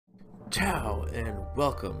Ciao, and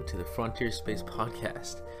welcome to the Frontier Space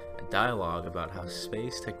Podcast, a dialogue about how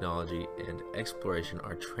space technology and exploration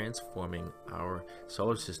are transforming our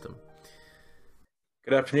solar system.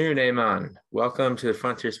 Good afternoon, Ayman. Welcome to the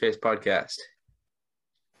Frontier Space Podcast.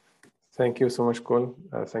 Thank you so much, Cole.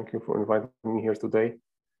 Thank you for inviting me here today.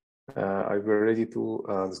 I'll be ready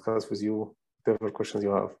to discuss with you whatever questions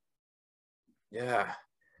you have. Yeah.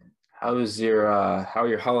 How are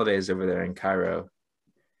your holidays over there in Cairo?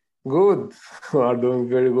 Good. We are doing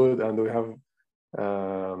very good, and we have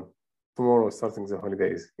tomorrow starting the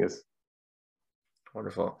holidays. Yes.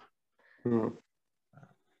 Wonderful. Mm.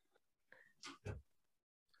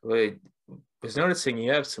 I was noticing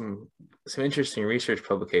you have some interesting research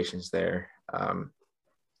publications there,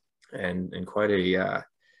 and quite a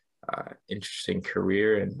interesting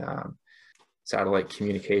career in satellite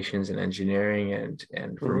communications and engineering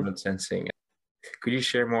and remote sensing. Could you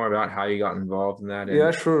share more about how you got involved in that? Yeah,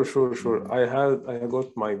 sure. I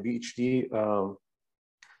got my PhD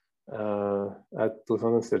at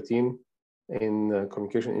 2013 in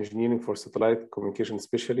communication engineering for satellite communication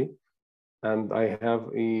especially. And I have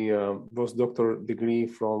a postdoctoral degree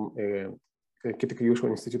from Kitakyushu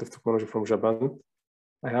Institute of Technology from Japan.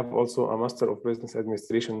 I have also a Master of Business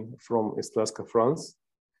Administration from Islaska, France.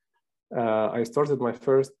 I started my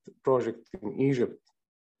first project in Egypt,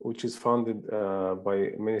 which is funded by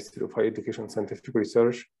Ministry of Higher Education and Scientific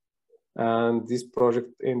Research. And this project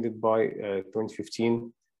ended by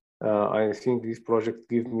 2015. I think this project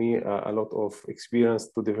gave me a lot of experience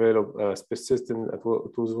to develop a space system. It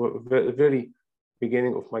was the very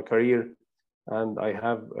beginning of my career, and I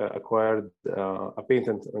have acquired a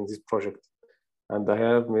patent on this project. And I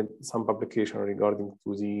have made some publication regarding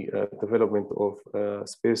to the development of a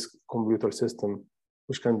space computer system,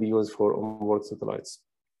 which can be used for onboard satellites.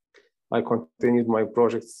 I continued my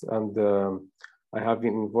projects, and I have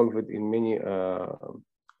been involved in many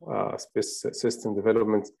space system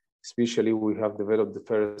developments. Especially, we have developed the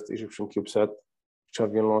first Egyptian CubeSat, which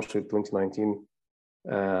have been launched in 2019,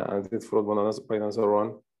 and it's followed by another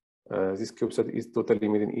one. This CubeSat is totally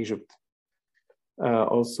made in Egypt.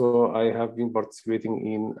 Also, I have been participating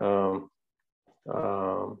in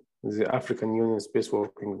the African Union Space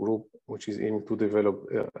Working Group, which is aiming to develop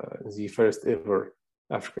the first ever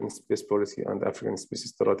African space policy and African space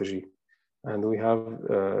strategy. And we have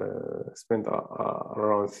spent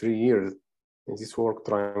around 3 years in this work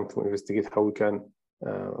trying to investigate how we can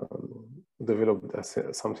develop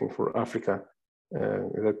something for Africa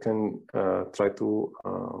that can try to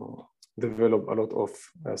develop a lot of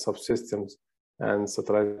subsystems and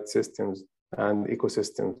satellite systems and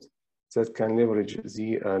ecosystems that can leverage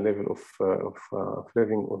the level of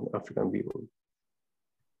living on African people.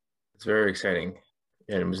 It's very exciting.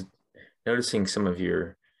 And I was noticing some of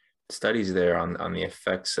your studies there on the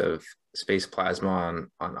effects of space plasma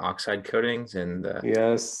on oxide coatings. And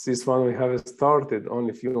yes, this one we have started only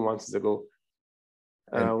a few months ago.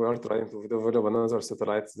 We are trying to develop another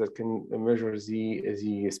satellite that can measure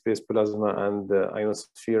the space plasma and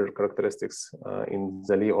ionosphere characteristics in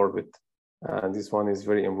the LEO orbit. And this one is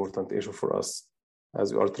very important issue for us,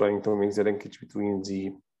 as we are trying to make the linkage between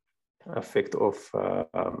the effect of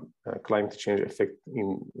climate change effect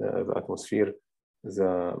in the atmosphere.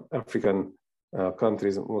 The African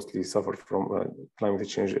countries mostly suffer from climate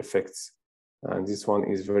change effects, and this one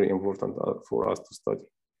is very important for us to study.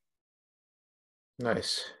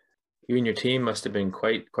 Nice. You and your team must have been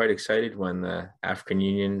quite excited when the African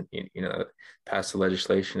Union, passed the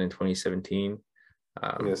legislation in 2017.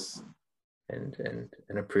 Yes.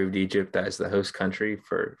 And approved Egypt as the host country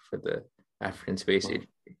for the African Space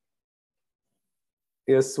Agency.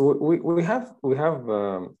 Yes, we have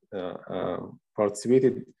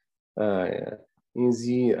participated in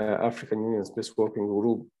the African Union Space Working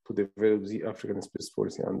Group to develop the African space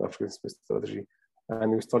policy and African space strategy.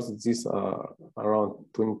 And we started this around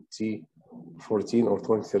 2014 or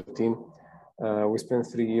 2013. We spent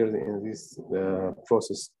 3 years in this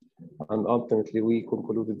process, and ultimately we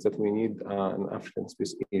concluded that we need an African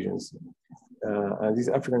Space Agency. And this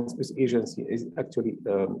African Space Agency is actually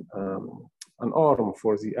an arm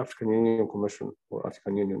for the African Union Commission or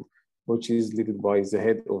African Union, which is led by the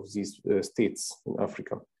head of these states in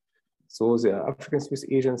Africa. So the African Space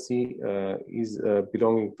Agency is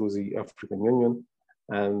belonging to the African Union,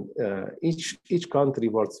 and each country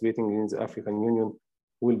participating in the African Union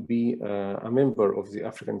will be a member of the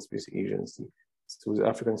African Space Agency. So the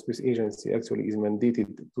African Space Agency actually is mandated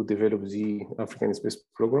to develop the African Space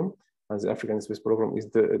Program, and the African Space Program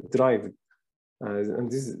is the drive.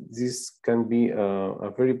 And this can be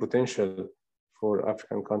a very potential for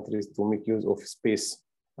African countries to make use of space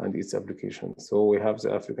and its application. So we have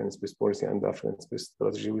the African Space Policy and the African Space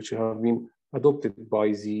Strategy, which have been adopted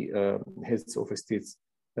by the heads of states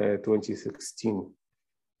 2016.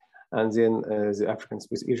 And then the African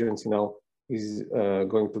Space Agency now is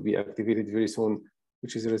going to be activated very soon,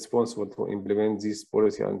 which is responsible to implement this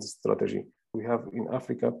policy and this strategy. We have in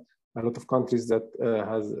Africa a lot of countries that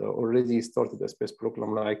has already started a space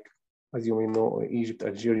program, like, as you may know, Egypt,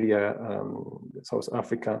 Algeria, South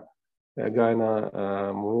Africa, Ghana,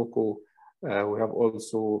 Morocco. We have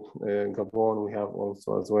also Gabon. We have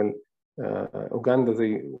also as well Uganda.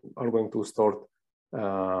 They are going to start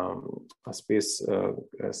a space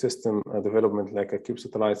system development, like a CubeSat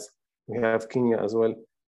satellites. We have Kenya as well.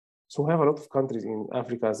 So we have a lot of countries in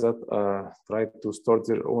Africa that try to start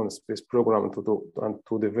their own space program and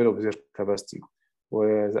to develop their capacity,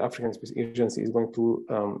 where the African Space Agency is going to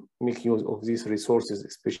make use of these resources,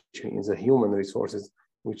 especially in the human resources,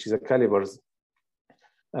 which is the calibers.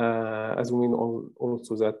 As we know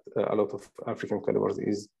also that a lot of African calibers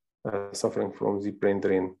is suffering from the brain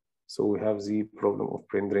drain. So we have the problem of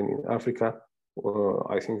brain drain in Africa.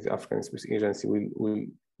 I think the African Space Agency will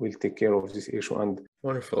take care of this issue. And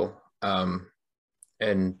wonderful.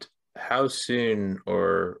 And how soon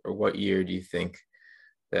or what year do you think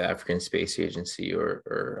the African Space Agency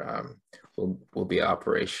will be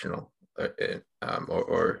operational? I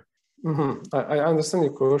understand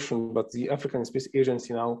your question, but the African Space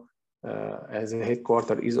Agency now, as a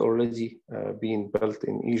headquarter, is already being built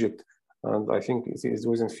in Egypt, and I think it is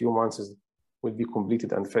within a few months it will be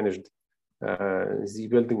completed and finished. The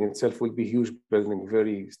building itself will be a huge building,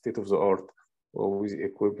 very state of the art, with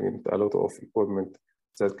equipment, a lot of equipment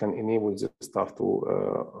that can enable the staff to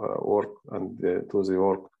work and do the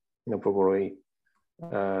work in a proper way.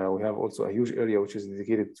 We have also a huge area which is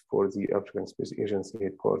dedicated for the African Space Agency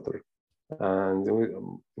headquarters. And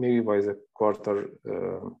maybe by the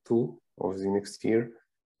Q2 of the next year,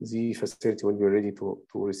 the facility will be ready to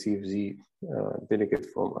receive the delegate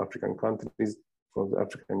from African countries, from the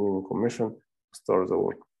African Union Commission, to start the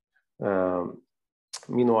work.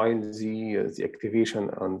 Meanwhile, the activation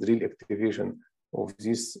and real activation of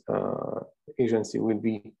this agency will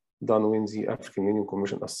be done when the African Union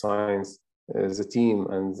Commission assigns the team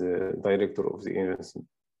and the director of the agency.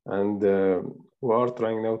 And we are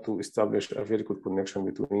trying now to establish a very good connection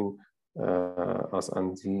between us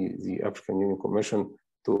and the African Union Commission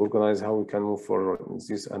to organize how we can move forward in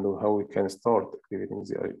this and how we can start activating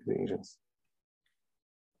the agency.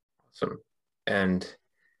 Awesome. And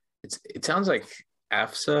it sounds like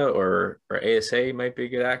AFSA or ASA might be a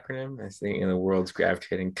good acronym. I think the world's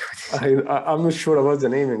gravitating towards I'm not sure about the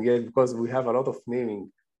naming yet, because we have a lot of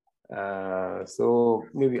naming. So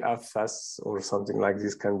maybe AFSAS or something like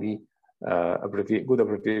this can be a good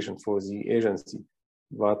abbreviation for the agency.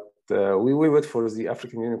 But we will wait for the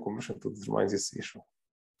African Union Commission to determine this issue.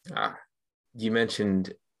 You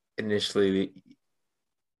mentioned initially that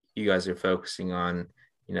you guys are focusing on,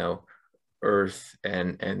 Earth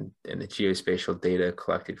and the geospatial data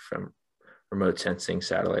collected from remote sensing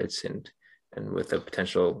satellites and with a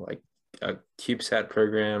potential like a CubeSat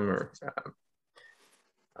program or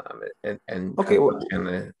and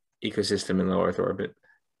the ecosystem in low Earth orbit.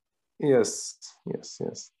 Yes.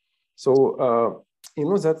 So you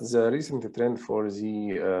know that the recent trend for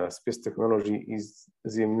the space technology is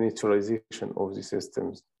the miniaturization of the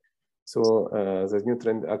systems. So the new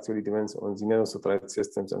trend actually depends on the nanosatellite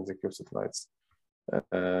systems and the CubeSat satellites.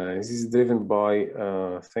 This is driven by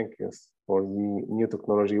thank you for the new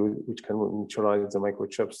technology which can miniaturize the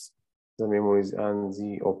microchips, the memories, and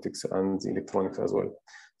the optics and the electronics as well.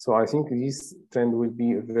 So I think this trend will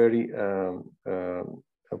be a very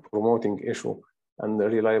promoting issue and a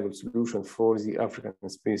reliable solution for the African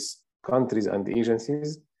space countries and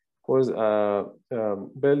agencies, because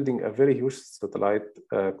building a very huge satellite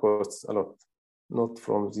costs a lot, not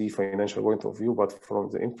from the financial point of view, but from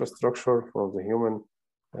the infrastructure, from the human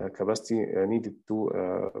capacity needed to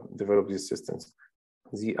develop these systems.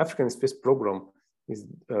 The African space program is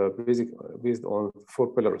based on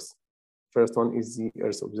 4 pillars. First one is the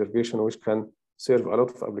Earth observation, which can serve a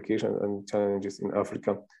lot of applications and challenges in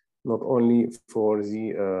Africa, not only for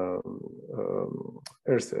the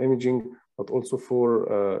Earth imaging, but also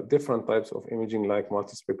for different types of imaging like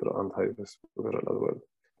multispectral and hyperspectral as well.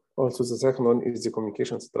 Also, the second one is the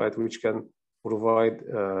communication satellite, which can provide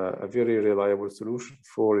a very reliable solution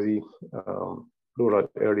for the rural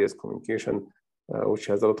areas communication, which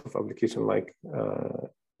has a lot of application like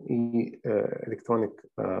electronic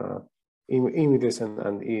e-medicine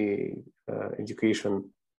and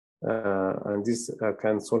e-education. And this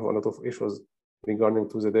can solve a lot of issues regarding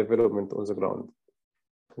to the development on the ground.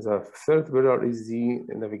 The third pillar is the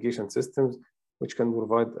navigation systems, which can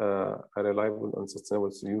provide a reliable and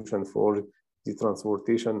sustainable solution for the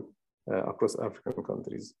transportation across African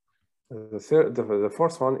countries. The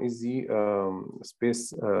fourth one is the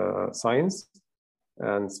space science.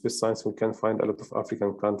 And space science, we can find a lot of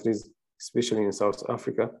African countries, especially in South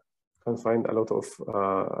Africa, can find a lot of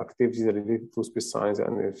activities related to space science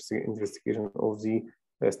and investigation of the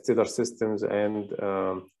stellar systems and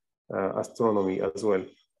astronomy as well.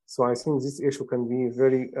 So I think this issue can be a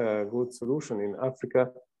very good solution in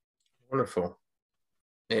Africa. Wonderful.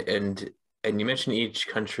 And you mentioned each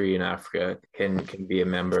country in Africa can be a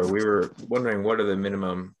member. We were wondering, what are the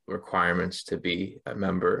minimum requirements to be a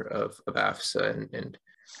member of AFSA, and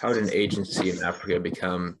how did an agency in Africa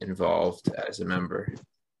become involved as a member?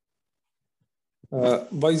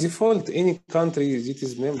 By default, any country that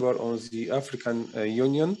is member of the African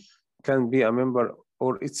Union can be a member,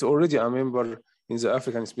 or it's already a member in the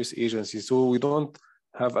African Space Agency. So we don't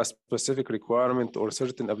have a specific requirement or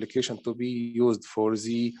certain application to be used for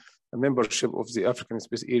the membership of the African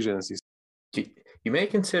Space Agency. You may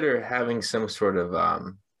consider having some sort of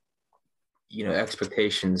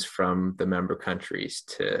expectations from the member countries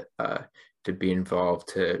to be involved,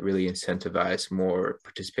 to really incentivize more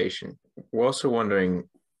participation. We're also wondering,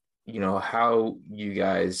 how you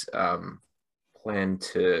guys plan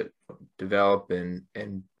to develop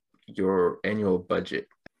and your annual budget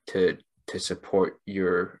to support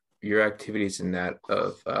your activities and that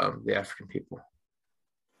of the African people.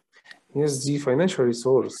 Yes, the financial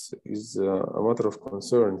resource is a matter of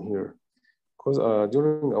concern here, because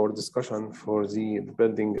during our discussion for the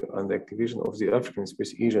building and the activation of the African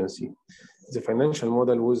Space Agency, the financial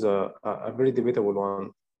model was a very debatable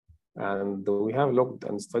one. And we have looked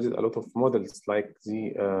and studied a lot of models like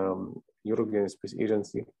the European Space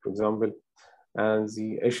Agency, for example, and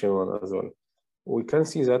the Asian one as well. We can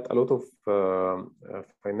see that a lot of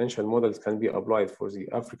financial models can be applied for the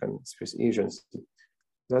African Space Agency.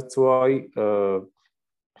 That's why the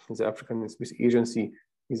African Space Agency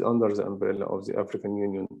is under the umbrella of the African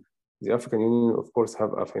Union. The African Union, of course,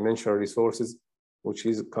 have a financial resources, which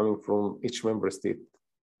is coming from each member state.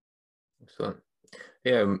 Excellent.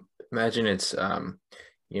 Yeah, imagine it's, the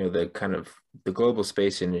global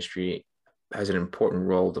space industry has an important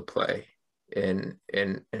role to play in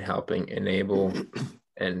helping enable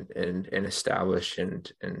and establish and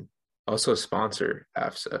also sponsor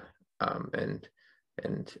AFSA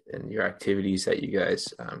and your activities that you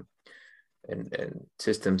guys and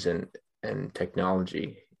systems and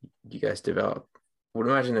technology you guys develop. I would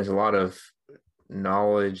imagine there's a lot of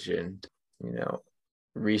knowledge and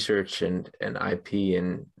research and IP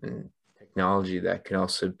and technology that can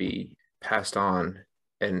also be passed on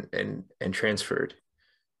and transferred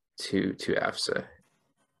to AFSA.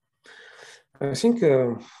 I think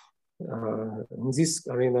in this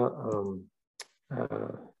arena,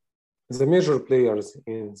 the major players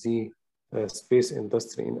in the space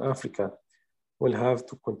industry in Africa will have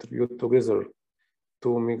to contribute together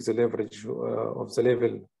to make the leverage of the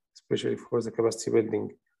level, especially for the capacity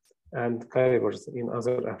building and calibers in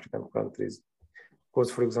other African countries.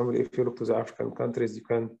 Because, for example, if you look to the African countries, you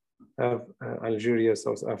can have Algeria,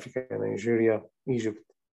 South Africa, Nigeria, Egypt.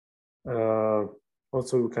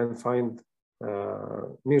 Also, you can find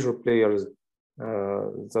major players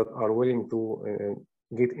that are willing to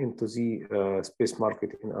get into the space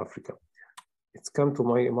market in Africa. It's come to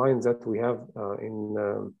my mind that we have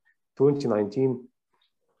in 2019,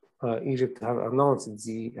 Egypt has announced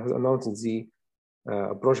the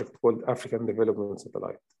project called African Development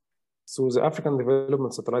Satellite. So the African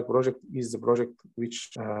Development Satellite project is the project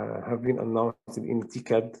which have been announced in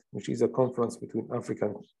TICAD, which is a conference between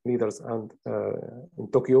African leaders and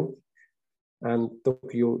in Tokyo and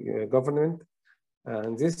Tokyo government.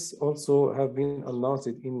 And this also have been announced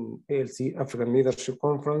in ALC, African Leadership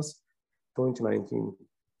Conference 2019.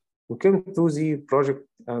 We came to the project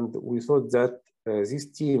and we thought that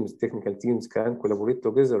these teams, technical teams, can collaborate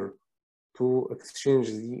together to exchange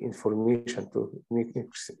the information, to make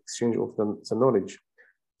exchange of the knowledge.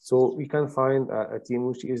 So we can find a team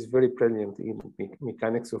which is very brilliant in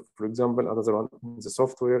mechanics of, for example, another one in the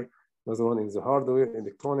software, another one in the hardware,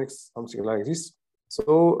 electronics, something like this.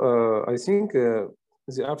 So I think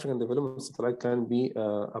the African Development Satellite can be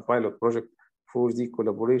a pilot project for the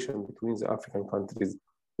collaboration between the African countries.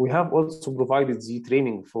 We have also provided the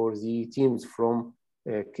training for the teams from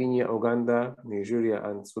Kenya, Uganda, Nigeria,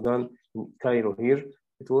 and Sudan in Cairo here.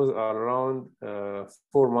 It was around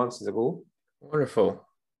 4 months ago. Wonderful.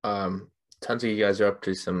 Sounds like you guys are up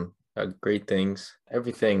to some great things.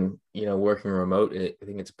 Everything, working remote, I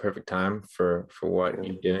think it's a perfect time for what Yeah.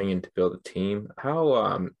 you're doing and to build a team.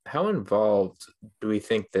 How involved do we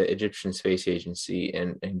think the Egyptian Space Agency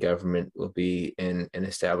and government will be in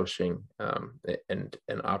establishing and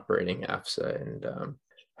operating AFSA? And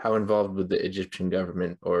how involved would the Egyptian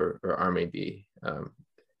government or army be Mhm.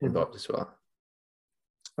 involved as well?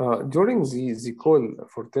 During the call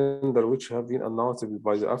for tender, which have been announced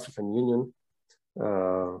by the African Union,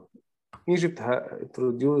 uh, Egypt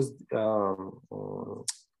introduced an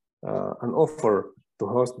offer to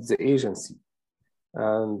host the agency,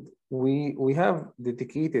 and we have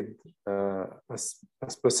dedicated a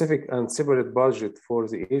specific and separate budget for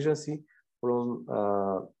the agency from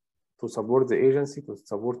to support the agency, to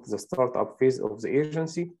support the startup phase of the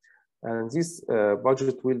agency, and this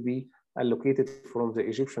budget will be allocated from the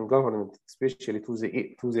Egyptian government, especially to the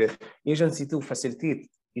agency to facilitate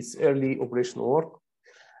its early operational work,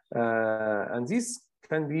 and this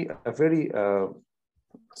can be a very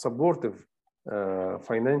supportive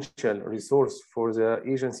financial resource for the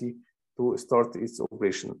agency to start its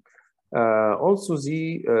operation. Also,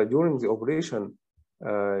 during the operation,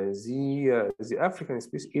 the African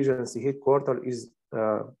Space Agency headquarters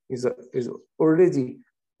is already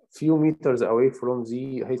few meters away from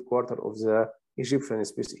the headquarters of the Egyptian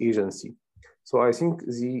Space Agency. So I think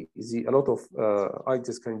a lot of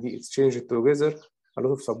ideas can be exchanged together. A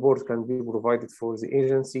lot of support can be provided for the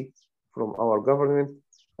agency from our government,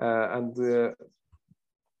 and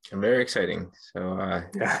Very exciting. So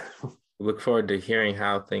yeah, look forward to hearing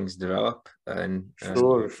how things develop and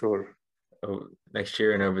sure. next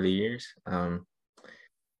year and over the years.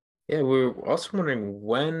 Yeah, we're also wondering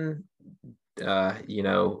when,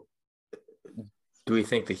 do we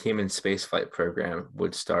think the human spaceflight program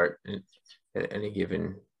would start at any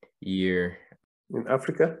given year In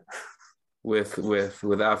Africa, with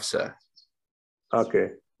AFSA?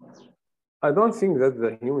 okay. I don't think that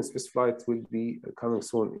the human spaceflight will be coming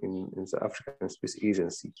soon in the African Space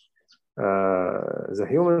Agency. The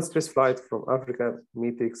human spaceflight from Africa may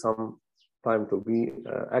take some time to be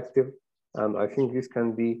active, and I think this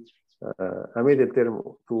can be a middle term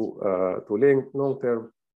to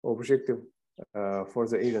long-term objective for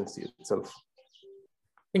the agency itself.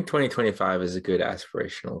 I think 2025 is a good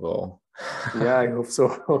aspirational goal. Yeah, I hope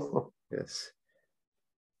so. Yes.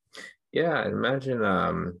 Yeah, I imagine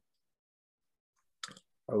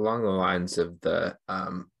along the lines of the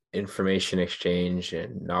information exchange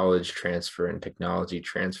and knowledge transfer and technology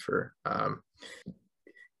transfer,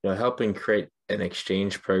 helping create an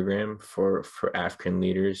exchange program for African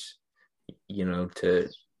leaders, to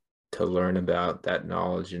learn about that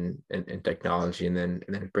knowledge and technology, and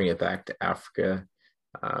then bring it back to Africa,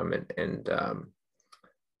 and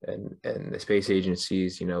the space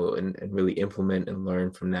agencies, and really implement and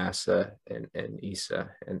learn from NASA and ESA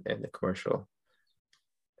and the commercial.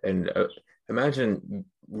 And imagine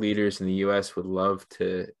leaders in the U.S. would love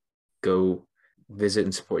to go visit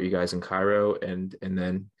and support you guys in Cairo, and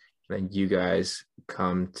then you guys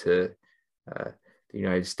come to the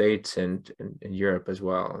United States and Europe as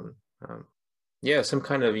well. And, yeah, some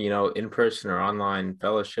kind of in-person or online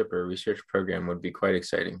fellowship or research program would be quite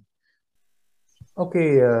exciting.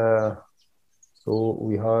 Okay, so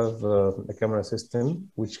we have a camera system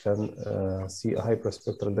which can see a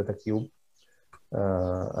hyperspectral data cube.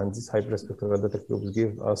 And these hyperspectral data cubes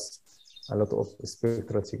give us a lot of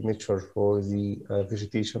spectral signature for the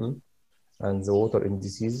vegetation and the water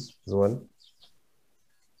indices as well.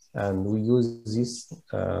 And we use this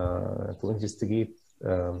to investigate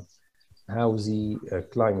how the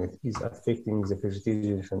climate is affecting the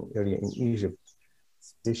vegetation area in Egypt,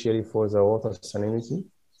 especially for the water salinity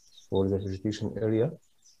for the vegetation area,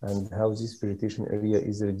 and how this vegetation area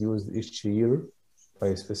is reduced each year by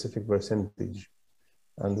a specific percentage.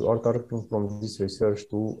 And we are targeting from this research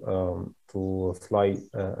to fly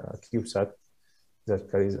a CubeSat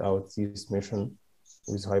that carries out this mission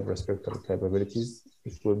with hyperspectral capabilities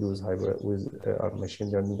equipped with our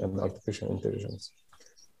machine learning and artificial intelligence.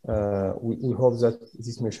 We hope that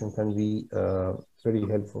this mission can be very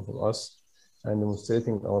helpful for us and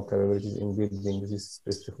demonstrating our capabilities in building this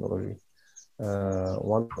space technology.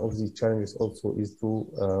 One of the challenges also is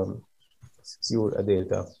to secure a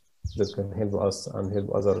data that can help us and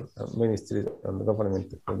help other ministries and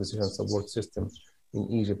government decision support system in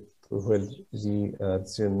Egypt to help the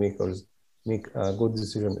decision makers make a good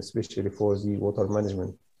decision, especially for the water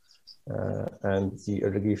management and the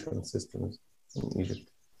irrigation systems in Egypt.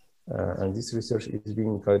 And this research is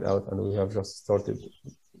being carried out, and we have just started,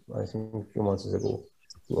 I think, a few months ago.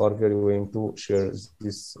 We are very willing to share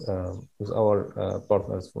this with our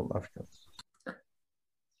partners from Africa.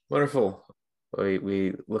 Wonderful.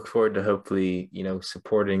 We look forward to hopefully,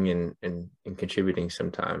 supporting and contributing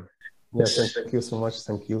sometime. Yeah, thank you so much.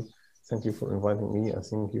 Thank you. Thank you for inviting me, and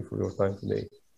thank you for your time today.